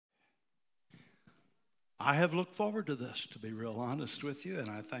I have looked forward to this, to be real honest with you,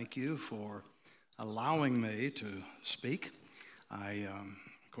 and I thank you for allowing me to speak.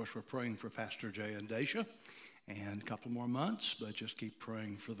 Of course, we're praying for Pastor Jay and Dacia and a couple more months, but just keep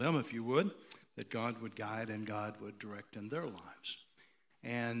praying for them, if you would, that God would guide and God would direct in their lives.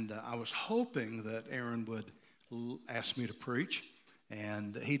 And I was hoping that Aaron would ask me to preach,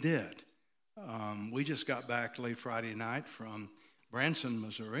 and he did. We just got back late Friday night from Branson,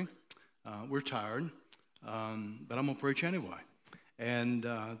 Missouri. We're tired. But I'm going to preach anyway. And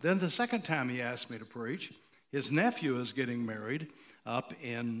then the second time he asked me to preach, his nephew is getting married up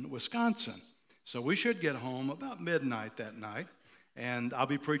in Wisconsin. So we should get home about midnight that night, and I'll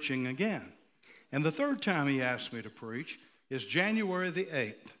be preaching again. And the third time he asked me to preach is January the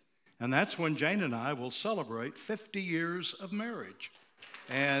 8th. And that's when Jane and I will celebrate 50 years of marriage.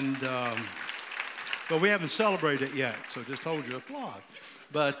 And but we haven't celebrated it yet, so just hold your applause.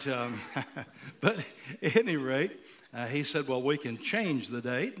 But at any rate, he said, well, we can change the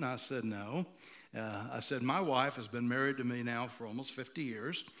date. And I said, no. I said, my wife has been married to me now for almost 50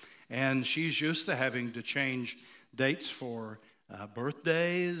 years, and she's used to having to change dates for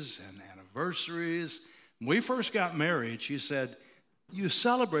birthdays and anniversaries. When we first got married, she said, you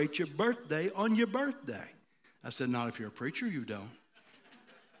celebrate your birthday on your birthday. I said, not if you're a preacher, you don't.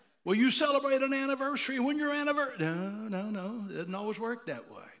 Well, you celebrate an anniversary when your anniversary. No. It doesn't always work that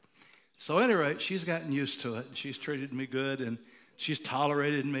way. So at any rate, she's gotten used to it, and she's treated me good, and she's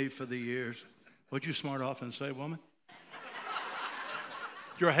tolerated me for the years. What'd you smart off and say, woman?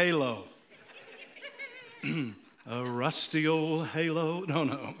 Your halo. A rusty old halo.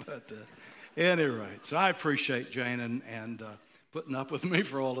 No. But at any rate, so I appreciate Jane and putting up with me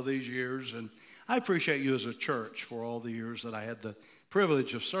for all of these years, and I appreciate you as a church for all the years that I had the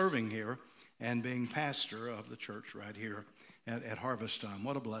privilege of serving here and being pastor of the church right here at Harvest Time.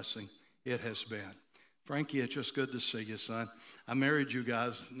 What a blessing it has been. Frankie, it's just good to see you, son. I married you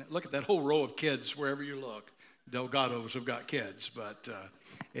guys. Look at that whole row of kids wherever you look. Delgados have got kids, but at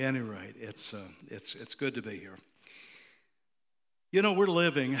any rate, it's good to be here. You know, we're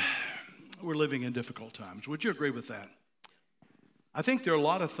living in difficult times. Would you agree with that? I think there are a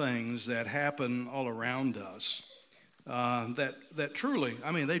lot of things that happen all around us that truly,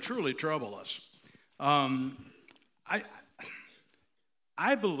 they truly trouble us. I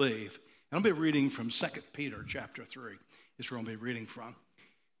believe, and I'll be reading from 2 Peter chapter 3, is where I'll be reading from.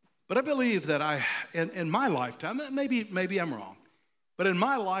 But I believe that in my lifetime, maybe I'm wrong, but in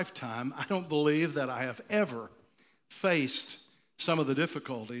my lifetime, I don't believe that I have ever faced some of the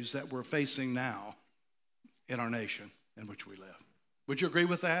difficulties that we're facing now in our nation in which we live. Would you agree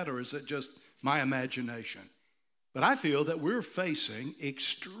with that, or is it just my imagination? But I feel that we're facing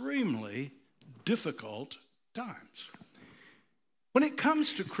extremely difficult times. When it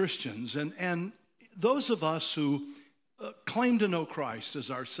comes to Christians and those of us who claim to know Christ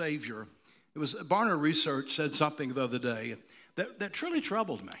as our Savior, Barna Research said something the other day that truly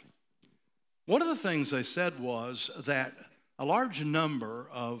troubled me. One of the things they said was that a large number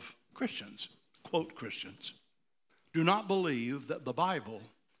of Christians, quote Christians, do not believe that the Bible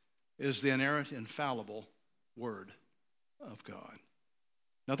is the inerrant, infallible Word of God.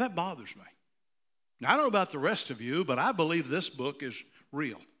 Now that bothers me. Now I don't know about the rest of you, but I believe this book is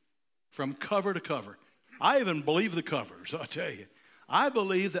real from cover to cover. I even believe the covers, I'll tell you. I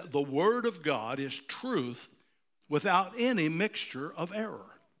believe that the Word of God is truth without any mixture of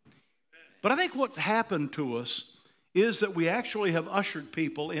error. But I think what's happened to us is that we actually have ushered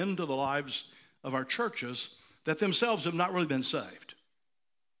people into the lives of our churches that themselves have not really been saved.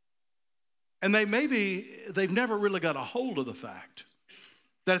 And they've never really got a hold of the fact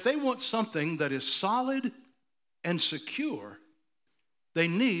that if they want something that is solid and secure, they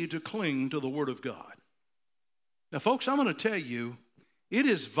need to cling to the Word of God. Now, folks, I'm going to tell you, it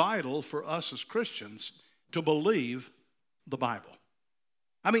is vital for us as Christians to believe the Bible.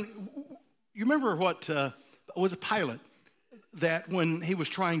 You remember what was a Pilate that when he was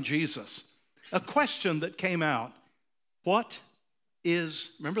trying Jesus, a question that came out,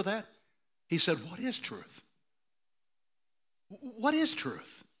 remember that? He said, what is truth? What is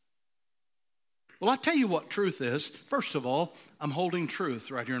truth? Well, I'll tell you what truth is. First of all, I'm holding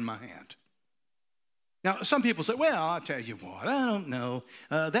truth right here in my hand. Now, some people say, well, I'll tell you what, I don't know.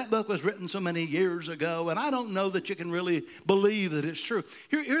 That book was written so many years ago, and I don't know that you can really believe that it's true.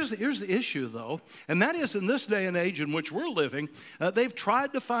 Here's the issue, though, and that is in this day and age in which we're living, they've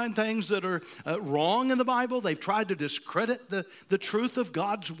tried to find things that are wrong in the Bible. They've tried to discredit the truth of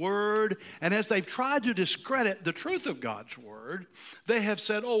God's Word, and as they've tried to discredit the truth of God's Word, they have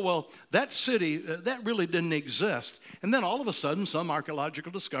said, oh, well, that city, that really didn't exist. And then all of a sudden, some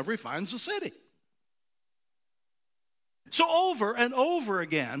archaeological discovery finds the city. So over and over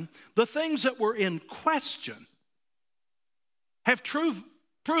again, the things that were in question have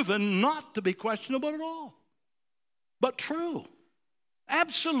proven not to be questionable at all, but true.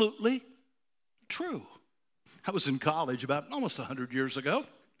 Absolutely true. I was in college about almost 100 years ago.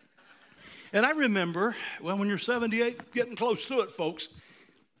 And I remember, well, when you're 78, getting close to it, folks.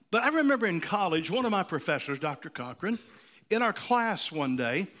 But I remember in college, one of my professors, Dr. Cochran, in our class one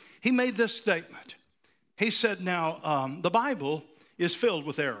day, he made this statement. He said, now, the Bible is filled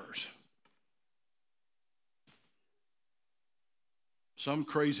with errors. Some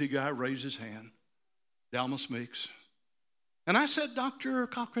crazy guy raised his hand, Dalmus Meeks. And I said, Dr.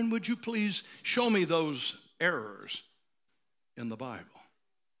 Cochran, would you please show me those errors in the Bible?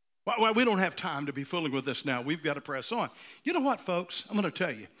 Well, we don't have time to be fooling with this now. We've got to press on. You know what, folks? I'm going to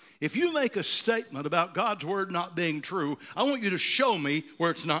tell you. If you make a statement about God's word not being true, I want you to show me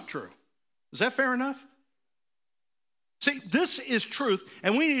where it's not true. Is that fair enough? See, this is truth,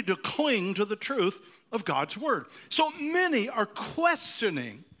 and we need to cling to the truth of God's word. So many are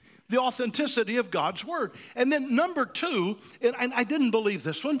questioning the authenticity of God's word. And then number two, and I didn't believe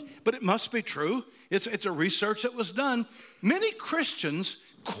this one, but it must be true. It's a research that was done. Many Christians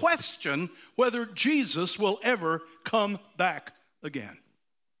question whether Jesus will ever come back again.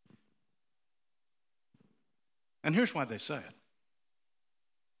 And here's why they say it.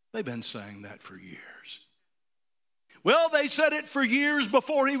 They've been saying that for years. Well, they said it for years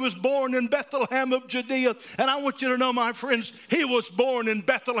before he was born in Bethlehem of Judea. And I want you to know, my friends, he was born in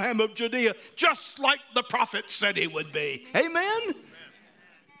Bethlehem of Judea, just like the prophet said he would be. Amen?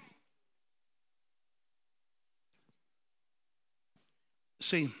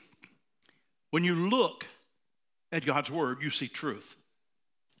 See, when you look at God's word, you see truth.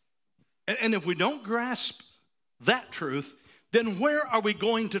 And if we don't grasp that truth, then where are we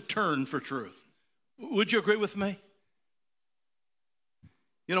going to turn for truth? Would you agree with me?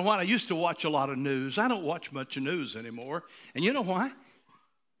 You know what? I used to watch a lot of news. I don't watch much news anymore. And you know why?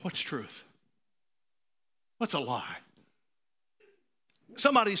 What's truth? What's a lie?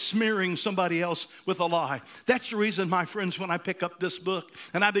 Somebody's smearing somebody else with a lie. That's the reason, my friends, when I pick up this book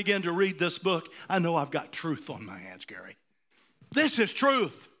and I begin to read this book, I know I've got truth on my hands, Gary. This is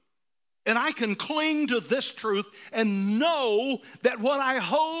truth. And I can cling to this truth and know that what I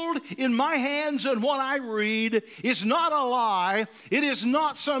hold in my hands and what I read is not a lie. It is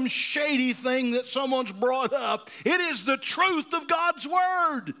not some shady thing that someone's brought up. It is the truth of God's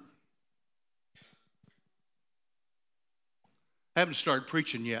word. I haven't started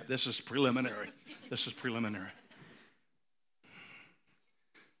preaching yet. This is preliminary. This is preliminary.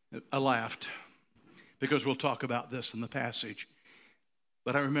 I laughed because we'll talk about this in the passage.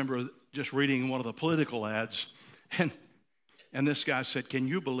 But I remember just reading one of the political ads, and this guy said, can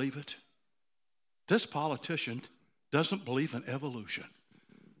you believe it? This politician doesn't believe in evolution.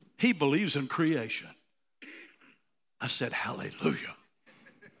 He believes in creation. I said, hallelujah.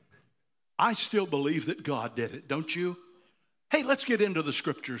 I still believe that God did it, don't you? Hey, let's get into the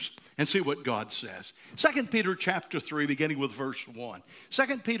scriptures and see what God says. 2 Peter chapter 3, beginning with verse 1.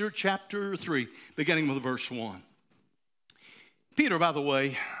 2 Peter chapter 3, beginning with verse 1. Peter, by the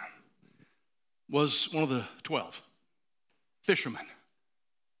way, was one of the 12 fishermen.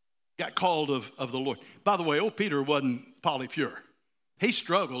 Got called of the Lord. By the way, old Peter wasn't polypure. He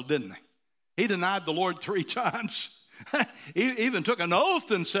struggled, didn't he? He denied the Lord 3 times. He even took an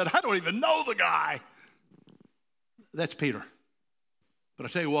oath and said, I don't even know the guy. That's Peter. But I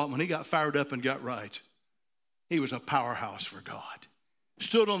tell you what, when he got fired up and got right, he was a powerhouse for God.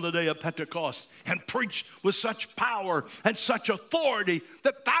 Stood on the day of Pentecost and preached with such power and such authority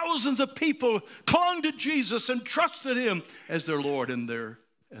that thousands of people clung to Jesus and trusted him as their Lord and their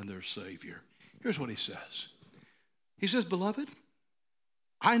Savior. Here's what he says. He says, beloved,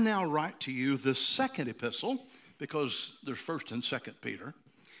 I now write to you the second epistle, because there's 1st and 2nd Peter,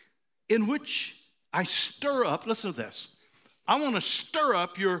 in which I stir up, listen to this, I want to stir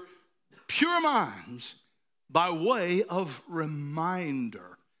up your pure minds by way of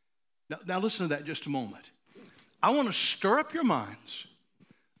reminder. Now listen to that just a moment. I want to stir up your minds.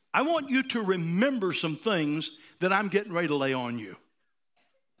 I want you to remember some things that I'm getting ready to lay on you.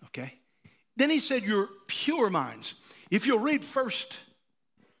 Okay? Then he said your pure minds. If you'll read 1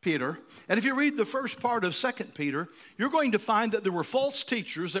 Peter, and if you read the first part of 2 Peter, you're going to find that there were false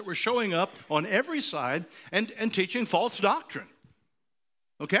teachers that were showing up on every side and teaching false doctrine.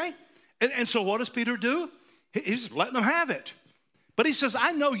 Okay? And so what does Peter do? He's letting them have it. But he says,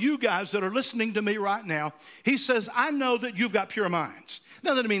 I know you guys that are listening to me right now. He says, I know that you've got pure minds.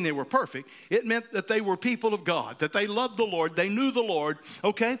 Now, that didn't mean they were perfect. It meant that they were people of God, that they loved the Lord, they knew the Lord,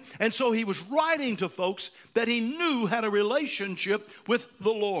 okay? And so he was writing to folks that he knew had a relationship with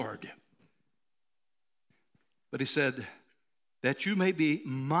the Lord. But he said, that you may be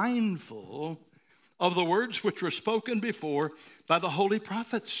mindful of the words which were spoken before by the holy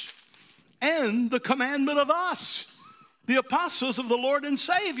prophets, and the commandment of us, the apostles of the Lord and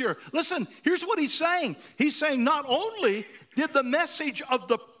Savior. Listen, here's what he's saying. He's saying not only did the message of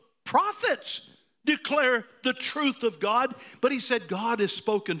the prophets declare the truth of God, but he said God has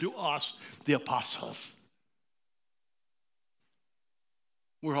spoken to us, the apostles.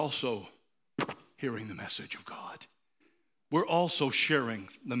 We're also hearing the message of God. We're also sharing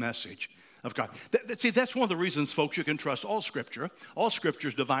the message of God. See, that's one of the reasons, folks, you can trust all Scripture. All Scripture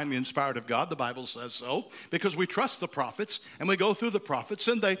is divinely inspired of God. The Bible says so. Because we trust the prophets, and we go through the prophets,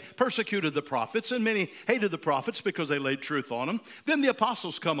 and they persecuted the prophets, and many hated the prophets because they laid truth on them. Then the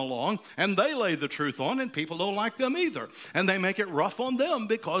apostles come along, and they lay the truth on, and people don't like them either. And they make it rough on them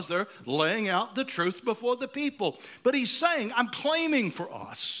because they're laying out the truth before the people. But he's saying, I'm claiming for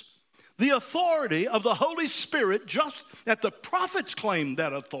us the authority of the Holy Spirit, just as the prophets claimed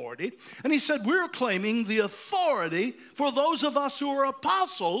that authority. And he said, we're claiming the authority for those of us who are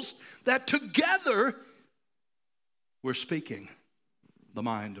apostles, that together we're speaking the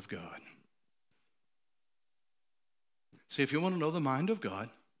mind of God. See, if you want to know the mind of God,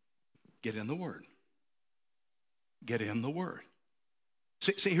 get in the Word. Get in the Word.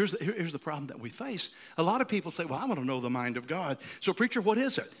 See, here's the problem that we face. A lot of people say, well, I want to know the mind of God. So, preacher, what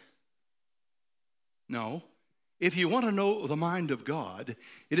is it? No. If you want to know the mind of God,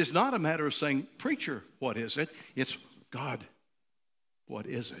 it is not a matter of saying, preacher, what is it? It's, God, what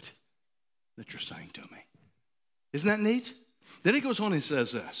is it that you're saying to me? Isn't that neat? Then he goes on and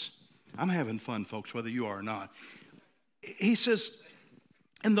says this. I'm having fun, folks, whether you are or not. He says,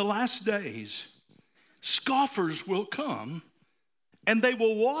 in the last days, scoffers will come, and they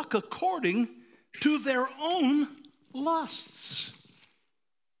will walk according to their own lusts.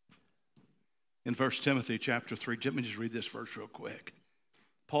 In 1 Timothy chapter 3, let me just read this verse real quick.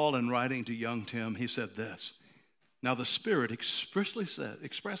 Paul, in writing to young Tim, he said this. Now the Spirit expressly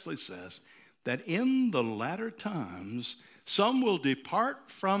says that in the latter times some will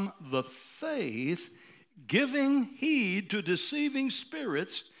depart from the faith, giving heed to deceiving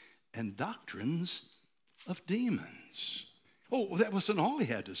spirits and doctrines of demons. Oh, that wasn't all he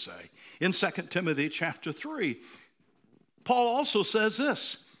had to say. In 2 Timothy chapter 3, Paul also says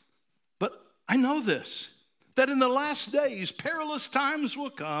this. I know this, that in the last days perilous times will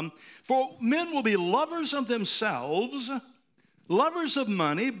come, for men will be lovers of themselves, lovers of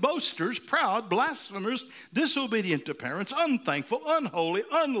money, boasters, proud, blasphemers, disobedient to parents, unthankful, unholy,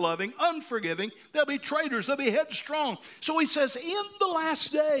 unloving, unforgiving. They'll be traitors, they'll be headstrong. So he says, in the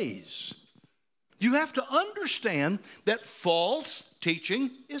last days, you have to understand that false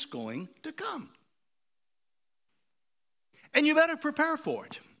teaching is going to come. And you better prepare for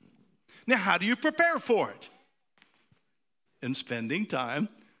it. Now, how do you prepare for it? In spending time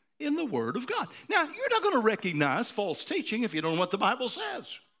in the Word of God. Now, you're not going to recognize false teaching if you don't know what the Bible says.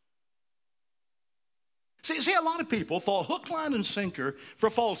 See, a lot of people fall hook, line, and sinker for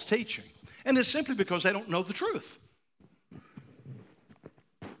false teaching. And it's simply because they don't know the truth.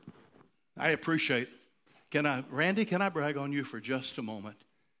 I appreciate, Randy, can I brag on you for just a moment?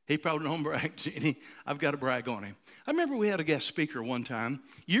 He probably don't brag. I've got to brag on him. I remember we had a guest speaker one time,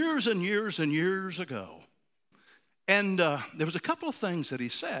 years and years and years ago. And there was a couple of things that he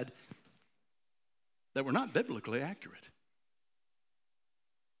said that were not biblically accurate.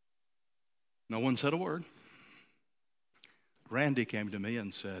 No one said a word. Randy came to me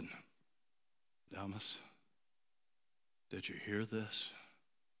and said, Dalmus, did you hear this?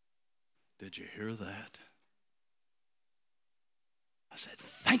 Did you hear that? I said,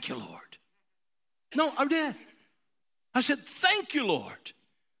 thank you, Lord. No, I did. I said, thank you, Lord.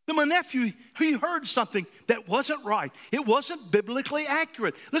 Then my nephew, he heard something that wasn't right. It wasn't biblically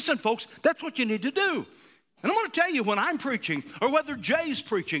accurate. Listen, folks, that's what you need to do. And I'm going to tell you, when I'm preaching, or whether Jay's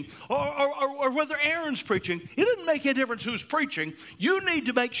preaching, or whether Aaron's preaching, it doesn't make any difference who's preaching. You need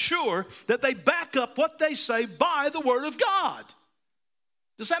to make sure that they back up what they say by the Word of God.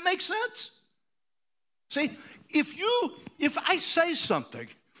 Does that make sense? See, if I say something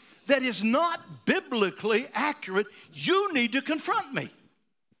that is not biblically accurate, you need to confront me.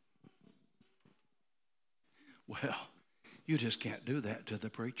 Well, you just can't do that to the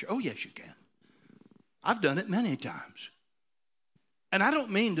preacher. Oh, yes, you can. I've done it many times. And I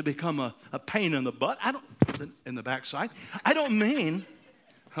don't mean to become a pain in the butt. In the backside. I don't mean,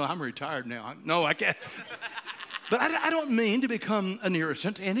 oh, I'm retired now. No, I can't. But I don't mean to become an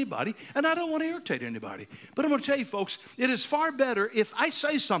irritant to anybody, and I don't want to irritate anybody. But I'm going to tell you, folks, it is far better if I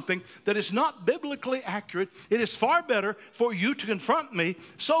say something that is not biblically accurate. It is far better for you to confront me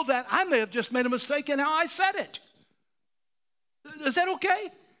so that I may have just made a mistake in how I said it. Is that okay?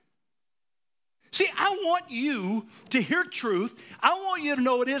 See, I want you to hear truth. I want you to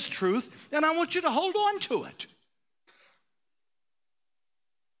know it is truth, and I want you to hold on to it.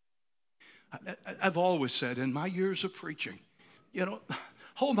 I've always said in my years of preaching,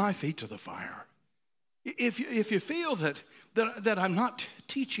 hold my feet to the fire. If you feel that I'm not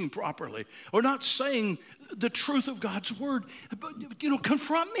teaching properly or not saying the truth of God's word,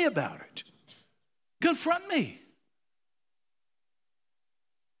 confront me about it. Confront me.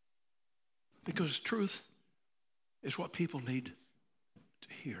 Because truth is what people need to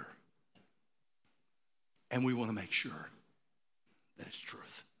hear. And we want to make sure that it's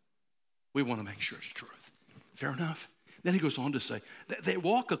truth. We want to make sure it's truth. Fair enough? Then he goes on to say, they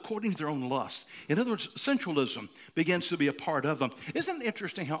walk according to their own lust. In other words, sensualism begins to be a part of them. Isn't it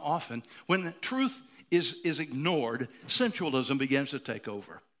interesting how often, when truth is ignored, sensualism begins to take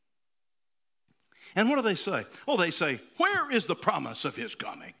over? And what do they say? Oh, they say, where is the promise of his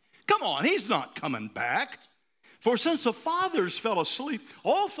coming? Come on, he's not coming back. For since the fathers fell asleep,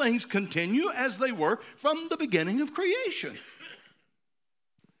 all things continue as they were from the beginning of creation.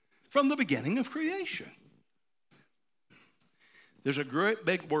 From the beginning of creation. There's a great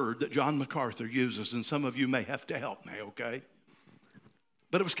big word that John MacArthur uses, and some of you may have to help me, okay?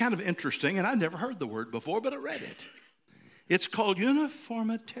 But it was kind of interesting, and I'd never heard the word before, but I read it. It's called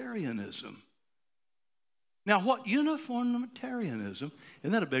uniformitarianism. Now, what uniformitarianism,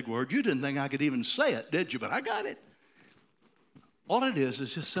 isn't that a big word? You didn't think I could even say it, did you? But I got it. All it is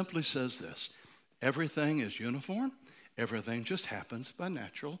just simply says this. Everything is uniform. Everything just happens by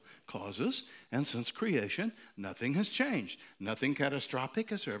natural causes. And since creation, nothing has changed. Nothing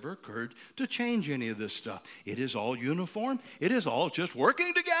catastrophic has ever occurred to change any of this stuff. It is all uniform. It is all just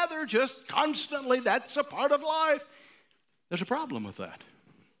working together, just constantly. That's a part of life. There's a problem with that.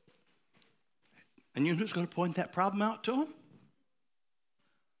 And you know who's going to point that problem out to them?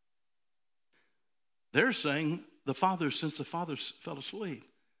 They're saying since the fathers fell asleep,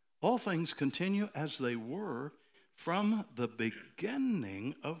 all things continue as they were from the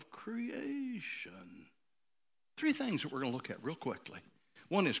beginning of creation. Three things that we're going to look at real quickly.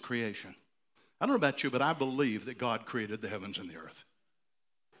 One is creation. I don't know about you, but I believe that God created the heavens and the earth.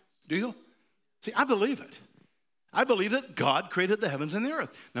 Do you? See, I believe it. I believe that God created the heavens and the earth.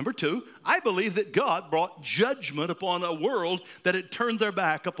 Number two, I believe that God brought judgment upon a world that had turned their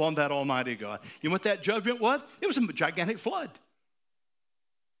back upon that Almighty God. You know what that judgment was? It was a gigantic flood.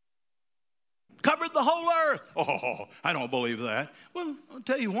 Covered the whole earth. Oh, I don't believe that. Well, I'll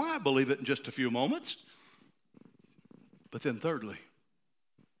tell you why I believe it in just a few moments. But then thirdly,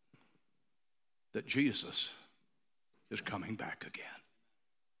 that Jesus is coming back again.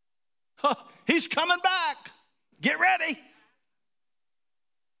 Huh, he's coming back. Get ready.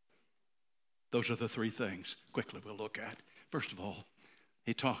 Those are the three things quickly we'll look at. First of all,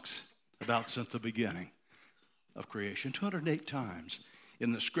 he talks about since the beginning of creation. 208 times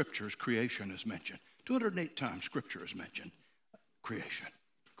in the scriptures, creation is mentioned. 208 times scripture is mentioned. Creation,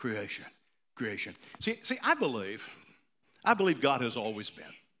 creation, creation. See, I believe God has always been.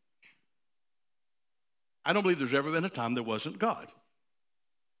 I don't believe there's ever been a time there wasn't God.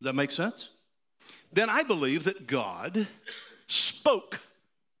 Does that make sense? Then I believe that God spoke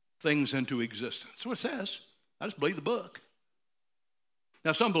things into existence. That's what it says. I just believe the book.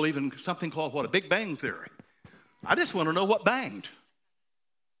 Now, some believe in something called what? A Big Bang Theory. I just want to know what banged.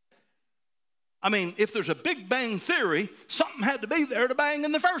 I mean, if there's a Big Bang Theory, something had to be there to bang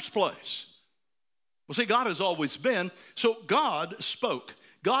in the first place. Well, see, God has always been. So God spoke.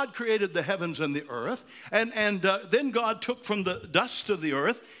 God created the heavens and the earth, and then God took from the dust of the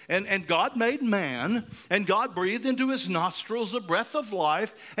earth, and God made man, and God breathed into his nostrils the breath of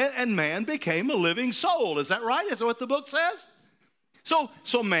life, and man became a living soul. Is that right? Is that what the book says?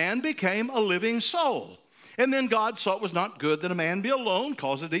 So man became a living soul. And then God saw it was not good that a man be alone,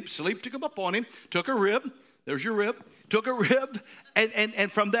 caused a deep sleep to come upon him, took a rib, there's your rib, took a rib,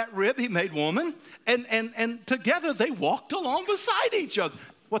 and from that rib he made woman, and together they walked along beside each other.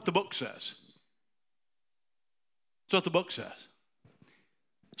 What the book says. That's what the book says.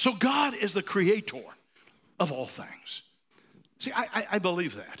 So God is the creator of all things. See, I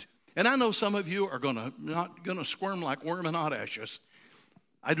believe that. And I know some of you are not going to squirm like worm in hot ashes.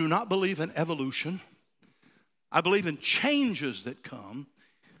 I do not believe in evolution. I believe in changes that come.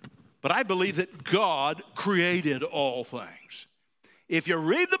 But I believe that God created all things. If you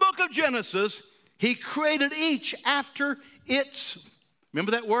read the book of Genesis, he created each after its,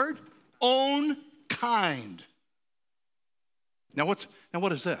 remember that word? Own kind. Now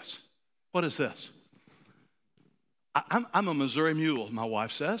what is this? What is this? I'm a Missouri mule, my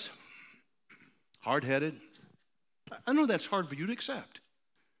wife says. Hard-headed. I know that's hard for you to accept.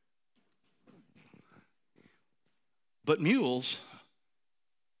 But mules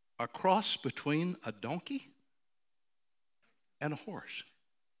are a cross between a donkey and a horse.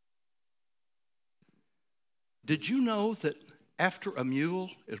 Did you know that after a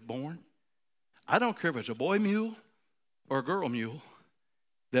mule is born, I don't care if it's a boy mule or a girl mule,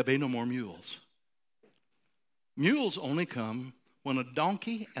 there'll be no more mules. Mules only come when a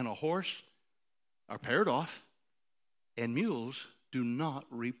donkey and a horse are paired off, and mules do not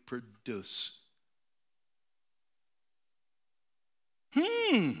reproduce.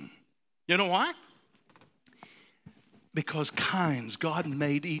 You know why? Because kinds, God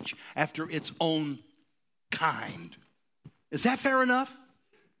made each after its own kind. Is that fair enough?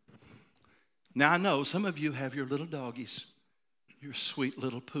 Now I know some of you have your little doggies, your sweet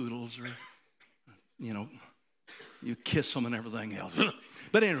little poodles, or, you kiss them and everything else.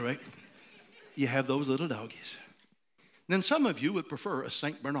 But anyway, you have those little doggies. Then some of you would prefer a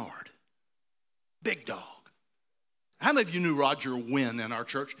St. Bernard. Big dog. How many of you knew Roger Wynn in our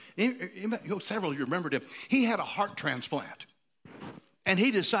church? Several of you remembered him. He had a heart transplant. And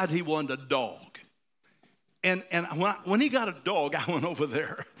he decided he wanted a dog. And when he got a dog, I went over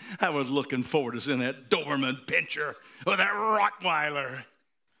there. I was looking forward to seeing that Doberman Pinscher or that Rottweiler.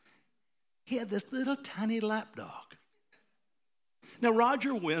 He had this little tiny lap dog. Now,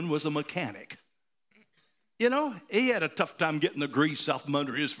 Roger Wynn was a mechanic. He had a tough time getting the grease off from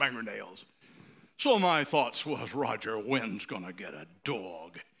under his fingernails. So my thoughts was, Roger Wynn's going to get a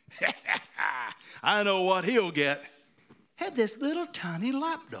dog. I know what he'll get. Had this little tiny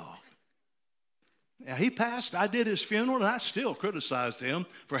lap dog. Now, he passed. I did his funeral, and I still criticized him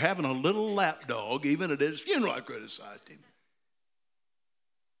for having a little lap dog. Even at his funeral, I criticized him.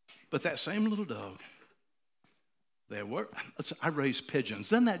 But that same little dog, I raised pigeons.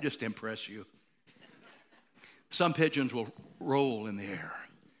 Doesn't that just impress you? Some pigeons will roll in the air.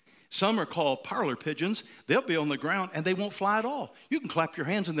 Some are called parlor pigeons. They'll be on the ground, and they won't fly at all. You can clap your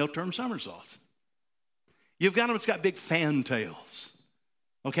hands, and they'll turn somersaults. You've got them that's got big fan tails.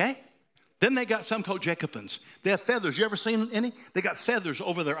 Okay? Then they got some called Jacobins. They have feathers. You ever seen any? They got feathers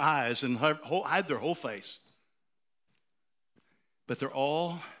over their eyes and hide their whole face. But they're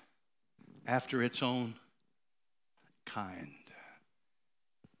all after its own kind.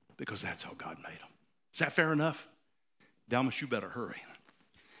 Because that's how God made them. Is that fair enough? Dalmus, you better hurry.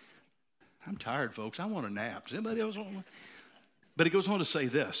 I'm tired, folks. I want a nap. Does anybody else want one? But he goes on to say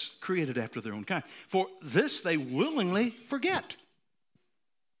this, created after their own kind. For this they willingly forget,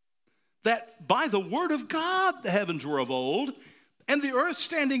 that by the word of God the heavens were of old, and the earth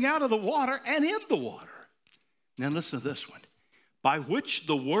standing out of the water and in the water. Now listen to this one. By which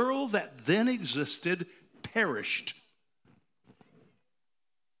the world that then existed perished,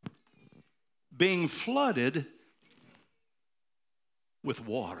 being flooded with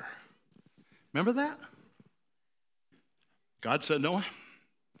water. Remember that? God said, Noah,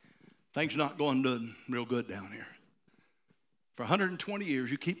 things are not going real good down here. For 120 years,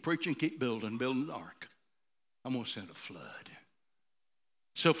 you keep preaching, keep building the ark. I'm going to send a flood.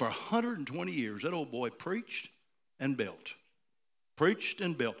 So for 120 years, that old boy preached and built. Preached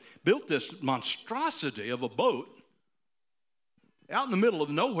and built. Built this monstrosity of a boat out in the middle of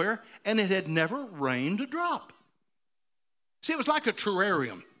nowhere, and it had never rained a drop. See, it was like a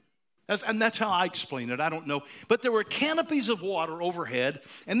terrarium. And that's how I explain it. I don't know. But there were canopies of water overhead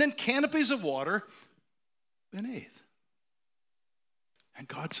and then canopies of water beneath. And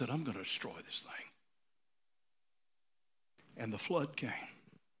God said, I'm going to destroy this thing. And the flood came.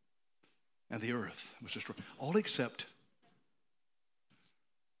 And the earth was destroyed. All except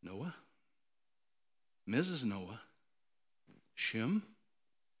Noah, Mrs. Noah, Shem,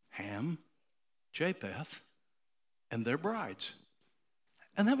 Ham, Japheth, and their brides.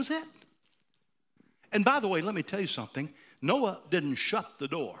 And that was it. And by the way, let me tell you something. Noah didn't shut the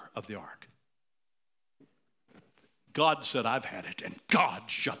door of the ark. God said, I've had it, and God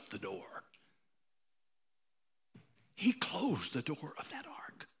shut the door. He closed the door of that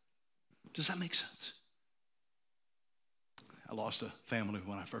ark. Does that make sense? I lost a family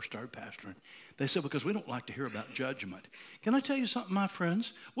when I first started pastoring. They said, because we don't like to hear about judgment. Can I tell you something, my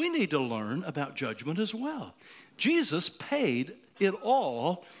friends? We need to learn about judgment as well. Jesus paid it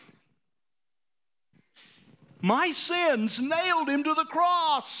all My sins nailed him to the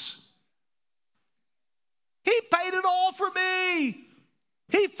cross. He paid it all for me.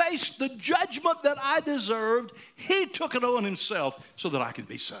 He faced the judgment that I deserved. He took it on himself so that I could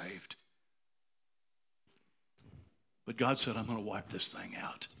be saved. But God said, I'm going to wipe this thing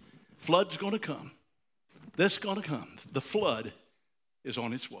out. Flood's going to come. This is going to come. The flood is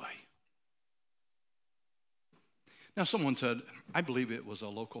on its way. Now, someone said, I believe it was a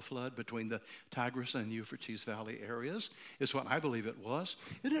local flood between the Tigris and Euphrates Valley areas, is what I believe it was.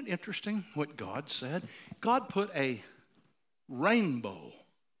 Isn't it interesting what God said? God put a rainbow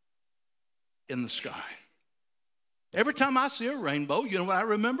in the sky. Every time I see a rainbow, you know what I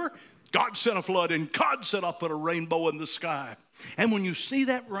remember? God sent a flood, and God said, I'll put a rainbow in the sky. And when you see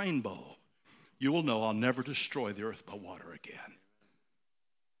that rainbow, you will know I'll never destroy the earth by water again.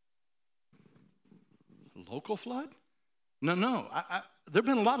 Local flood? No. There have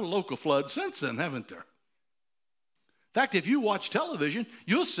been a lot of local floods since then, haven't there? In fact, if you watch television,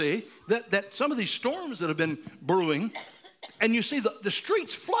 you'll see that some of these storms that have been brewing, and you see the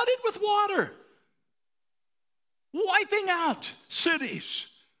streets flooded with water, wiping out cities.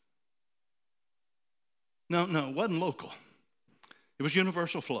 No, it wasn't local. It was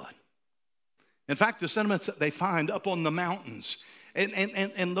universal flood. In fact, the sediments that they find up on the mountains,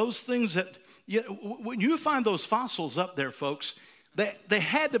 and those things that, when you find those fossils up there, folks, they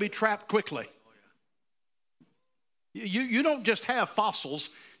had to be trapped quickly. You don't just have fossils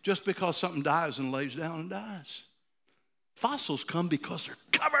just because something dies and lays down and dies. Fossils come because they're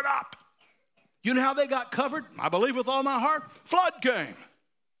covered up. You know how they got covered? I believe with all my heart. Flood came.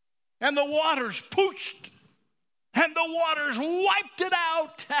 And the waters pushed. And the waters wiped it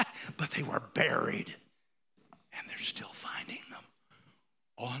out. But they were buried. And they're still finding them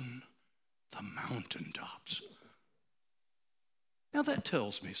on the mountaintops. Now that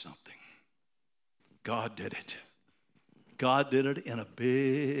tells me something. God did it. God did it in a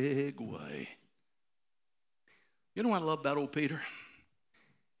big way. You know what I love about old Peter?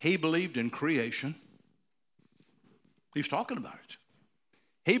 He believed in creation. He's talking about it.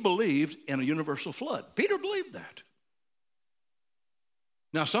 He believed in a universal flood. Peter believed that.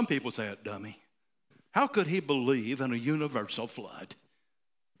 Now, some people say, dummy, how could he believe in a universal flood?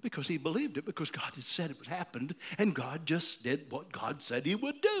 Because he believed it because God had said it would happen, and God just did what God said he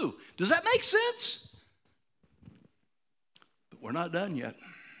would do. Does that make sense? But we're not done yet.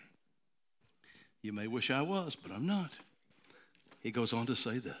 You may wish I was, but I'm not. He goes on to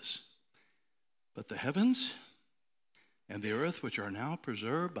say this. But the heavens and the earth, which are now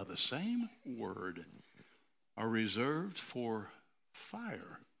preserved by the same word, are reserved for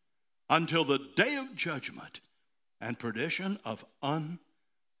fire until the day of judgment and perdition of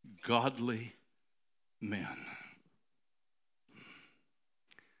ungodly men.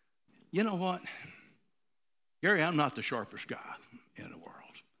 You know what? Gary, I'm not the sharpest guy in the world.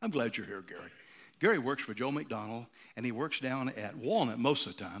 I'm glad you're here, Gary. Gary works for Joe McDonald, and he works down at Walnut most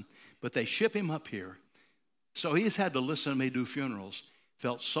of the time, but they ship him up here. So he's had to listen to me do funerals.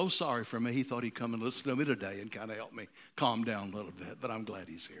 Felt so sorry for me, he thought he'd come and listen to me today and kind of help me calm down a little bit, but I'm glad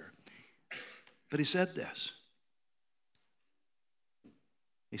he's here. But he said this.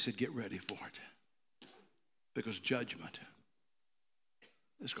 He said, get ready for it, because judgment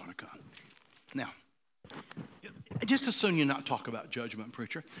is going to come. Now, just as soon you not talk about judgment,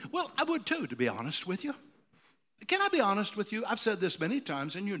 preacher. Well, I would too, to be honest with you. Can I be honest with you? I've said this many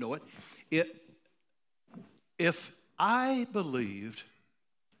times, and you know it. If I believed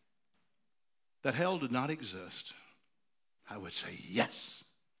that hell did not exist, I would say yes.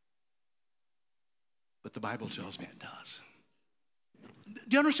 But the Bible tells me it does. Do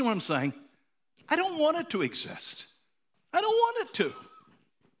you understand what I'm saying? I don't want it to exist. I don't want it to.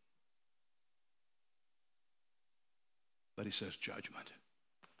 But he says judgment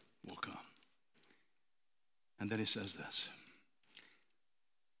will come. And then he says this.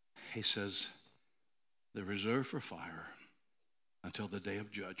 He says, they're reserved for fire until the day of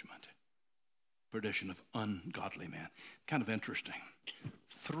judgment, perdition of ungodly man. Kind of interesting.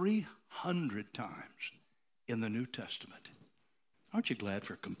 300 times in the New Testament. Aren't you glad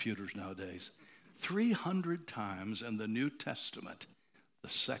for computers nowadays? 300 times in the New Testament, the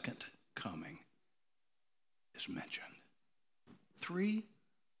second coming is mentioned.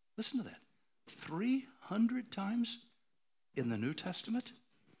 Listen to that. 300 times in the New Testament?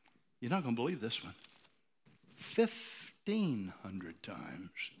 You're not going to believe this one. 1,500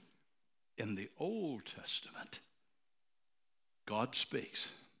 times in the Old Testament, God speaks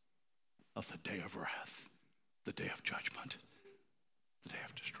of the day of wrath, the day of judgment, the day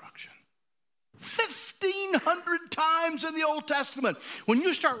of destruction. 1,500 times in the Old Testament. When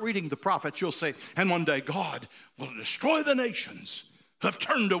you start reading the prophets, you'll say, and one day God will destroy the nations who have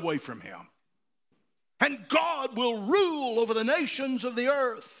turned away from him. And God will rule over the nations of the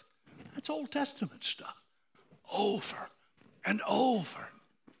earth. That's Old Testament stuff. Over and over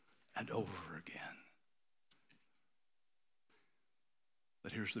and over again.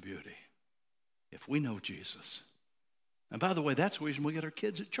 But here's the beauty. If we know Jesus, and by the way, that's the reason we get our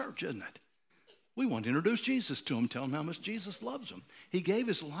kids at church, isn't it? We want to introduce Jesus to them, tell them how much Jesus loves them. He gave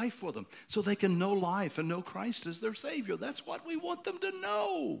his life for them so they can know life and know Christ as their Savior. That's what we want them to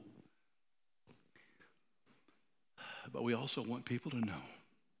know. But we also want people to know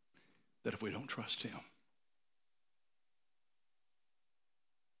that if we don't trust him,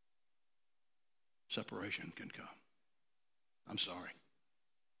 separation can come. I'm sorry.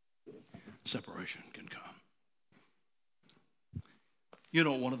 Separation can come. You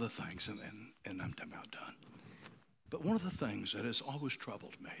know, one of the things, and I'm about done, but one of the things that has always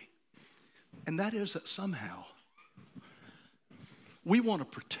troubled me, and that is that somehow we want to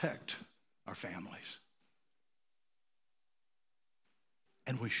protect our families.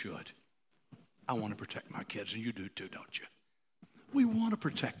 And we should. I want to protect my kids, and you do too, don't you? We want to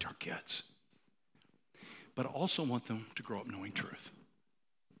protect our kids. But I also want them to grow up knowing truth.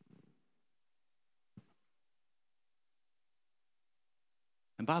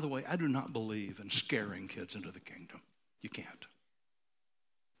 And by the way, I do not believe in scaring kids into the kingdom. You can't.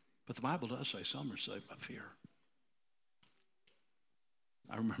 But the Bible does say some are saved by fear.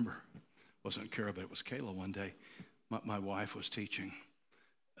 I remember, it wasn't Kara, but it was Kayla one day. My wife was teaching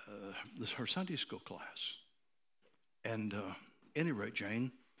her Sunday school class. And at any rate,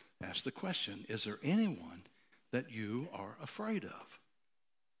 Jane asked the question, is there anyone that you are afraid of?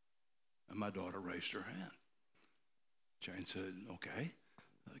 And my daughter raised her hand. Jane said, okay.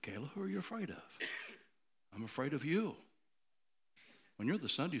 Kayla, who are you afraid of? I'm afraid of you. When you're the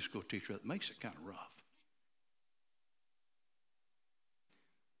Sunday school teacher, that makes it kind of rough.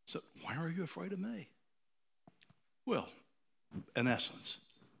 So why are you afraid of me? Well, in essence,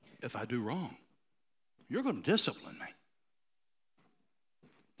 if I do wrong, you're going to discipline me.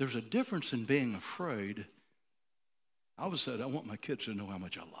 There's a difference in being afraid. I always said I want my kids to know how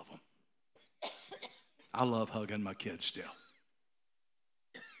much I love them. I love hugging my kids still.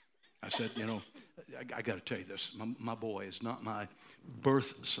 I said, you know, I got to tell you this. My boy is not my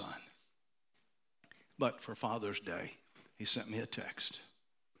birth son. But for Father's Day, he sent me a text.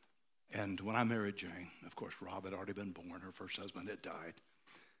 And when I married Jane, of course, Rob had already been born. Her first husband had died.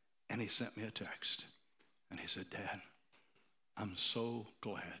 And he sent me a text. And he said, Dad, I'm so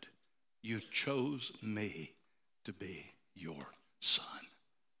glad you chose me to be your son.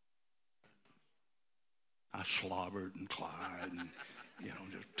 I slobbered and cried and,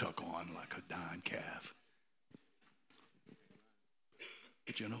 just took on like a dying calf.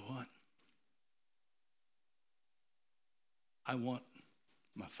 But you know what? I want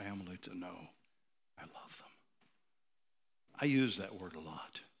my family to know I love them. I use that word a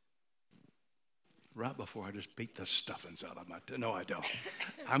lot. Right before I just beat the stuffings out of my... No, I don't.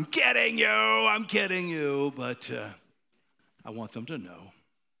 I'm kidding you. But I want them to know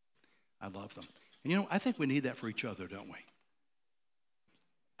I love them. And I think we need that for each other, don't we?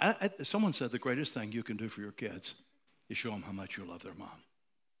 Someone said the greatest thing you can do for your kids is show them how much you love their mom.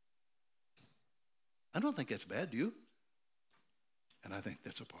 I don't think that's bad, do you? And I think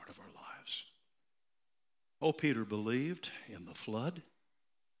that's a part of our lives. Oh, Peter believed in the flood.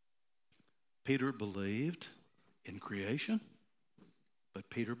 Peter believed in creation. But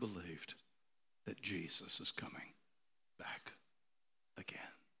Peter believed that Jesus is coming back again.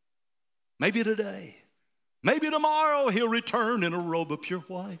 Maybe today. Maybe tomorrow he'll return in a robe of pure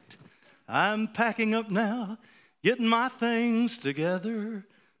white. I'm packing up now, getting my things together.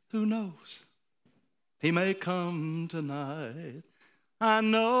 Who knows? He may come tonight. I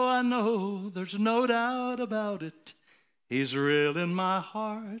know, there's no doubt about it. He's real in my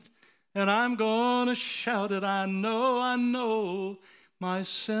heart, and I'm gonna shout it. I know, my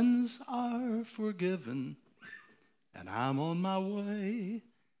sins are forgiven, and I'm on my way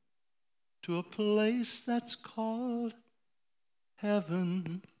to a place that's called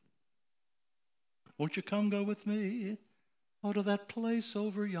heaven. Won't you come go with me? Oh, to that place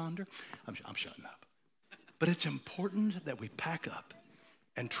over yonder. I'm shutting up. But it's important that we pack up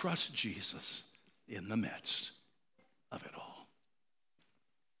and trust Jesus in the midst of it all.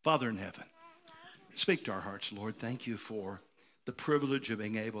 Father in heaven, speak to our hearts, Lord. Thank you for the privilege of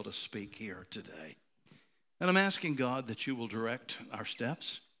being able to speak here today. And I'm asking, God, that you will direct our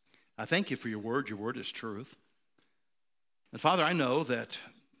steps. I thank you for your word. Your word is truth. And Father, I know that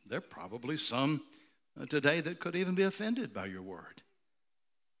There are probably some today that could even be offended by your word.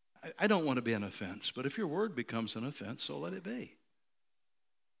 I don't want to be an offense, but if your word becomes an offense, so let it be.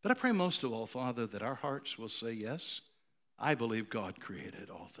 But I pray most of all, Father, that our hearts will say, yes, I believe God created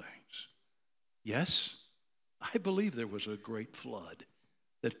all things. Yes, I believe there was a great flood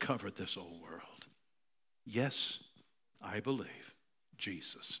that covered this old world. Yes, I believe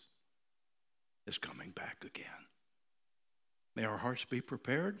Jesus is coming back again. May our hearts be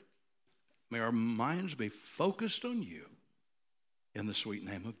prepared. May our minds be focused on you. In the sweet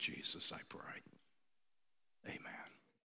name of Jesus, I pray. Amen.